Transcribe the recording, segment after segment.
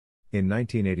In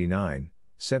 1989,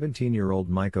 17-year-old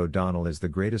Mike O'Donnell is the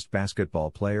greatest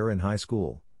basketball player in high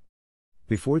school.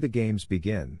 Before the games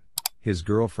begin, his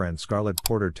girlfriend Scarlett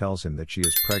Porter tells him that she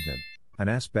is pregnant, an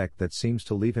aspect that seems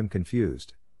to leave him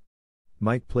confused.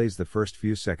 Mike plays the first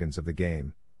few seconds of the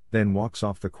game, then walks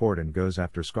off the court and goes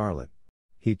after Scarlett.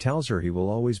 He tells her he will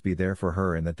always be there for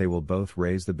her and that they will both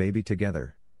raise the baby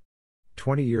together.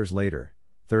 20 years later,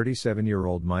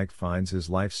 37-year-old Mike finds his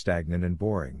life stagnant and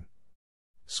boring.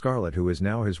 Scarlett, who is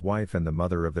now his wife and the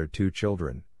mother of their 2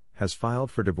 children, has filed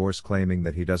for divorce claiming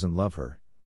that he doesn't love her.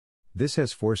 This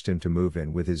has forced him to move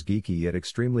in with his geeky yet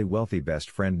extremely wealthy best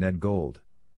friend Ned Gold.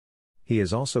 He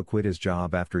has also quit his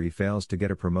job after he fails to get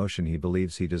a promotion he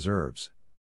believes he deserves.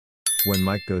 When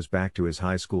Mike goes back to his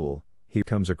high school, he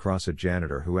comes across a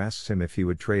janitor who asks him if he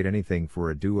would trade anything for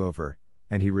a do-over,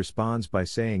 and he responds by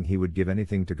saying he would give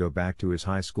anything to go back to his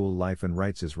high school life and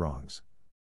rights his wrongs.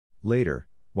 Later,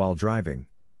 while driving,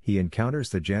 he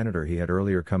encounters the janitor he had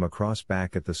earlier come across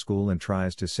back at the school and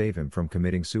tries to save him from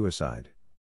committing suicide.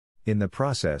 In the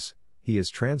process, he is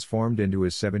transformed into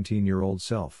his 17-year-old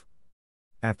self.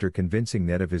 After convincing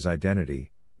Ned of his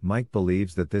identity, Mike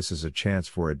believes that this is a chance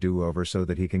for a do-over so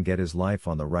that he can get his life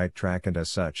on the right track, and as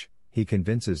such, he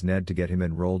convinces Ned to get him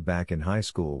enrolled back in high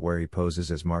school, where he poses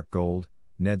as Mark Gold,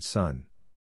 Ned's son.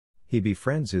 He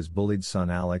befriends his bullied son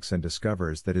Alex and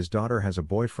discovers that his daughter has a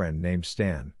boyfriend named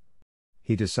Stan.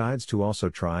 He decides to also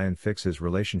try and fix his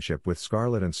relationship with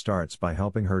Scarlett and starts by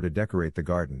helping her to decorate the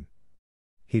garden.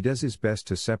 He does his best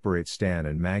to separate Stan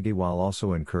and Maggie while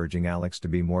also encouraging Alex to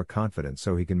be more confident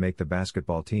so he can make the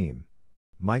basketball team.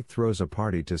 Mike throws a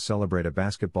party to celebrate a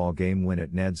basketball game win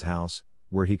at Ned's house,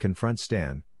 where he confronts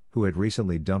Stan, who had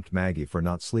recently dumped Maggie for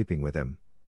not sleeping with him.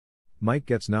 Mike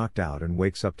gets knocked out and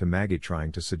wakes up to Maggie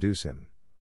trying to seduce him.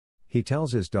 He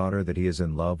tells his daughter that he is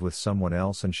in love with someone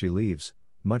else and she leaves,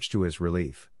 much to his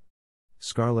relief.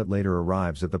 Scarlett later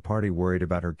arrives at the party worried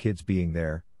about her kids being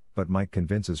there, but Mike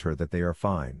convinces her that they are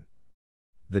fine.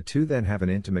 The two then have an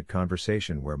intimate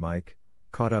conversation where Mike,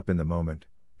 caught up in the moment,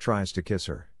 tries to kiss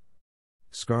her.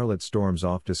 Scarlett storms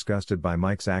off disgusted by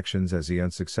Mike's actions as he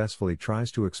unsuccessfully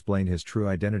tries to explain his true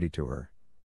identity to her.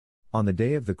 On the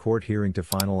day of the court hearing to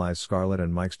finalize Scarlett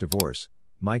and Mike's divorce,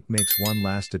 Mike makes one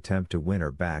last attempt to win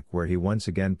her back, where he once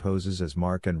again poses as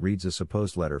Mark and reads a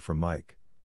supposed letter from Mike.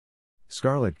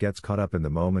 Scarlett gets caught up in the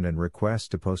moment and requests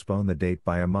to postpone the date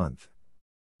by a month.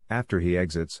 After he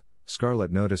exits,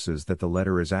 Scarlett notices that the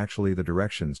letter is actually the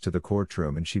directions to the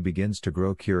courtroom, and she begins to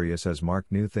grow curious as Mark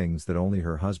knew things that only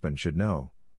her husband should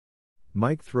know.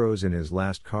 Mike throws in his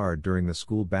last card during the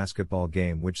school basketball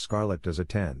game, which Scarlett does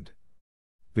attend.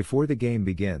 Before the game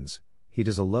begins, he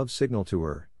does a love signal to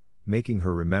her, making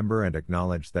her remember and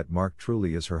acknowledge that Mark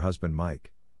truly is her husband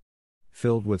Mike.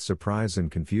 Filled with surprise and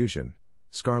confusion,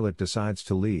 Scarlett decides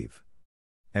to leave.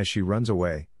 As she runs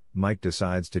away, Mike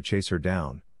decides to chase her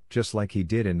down, just like he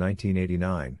did in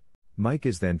 1989. Mike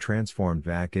is then transformed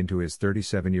back into his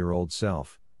 37-year-old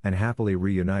self, and happily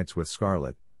reunites with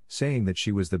Scarlett, saying that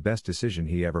she was the best decision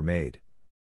he ever made.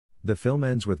 The film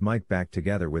ends with Mike back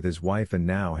together with his wife and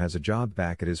now has a job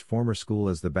back at his former school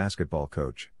as the basketball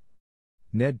coach.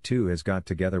 Ned too has got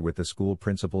together with the school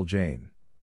principal Jane.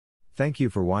 Thank you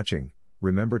for watching.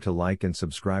 Remember to like and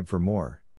subscribe for more.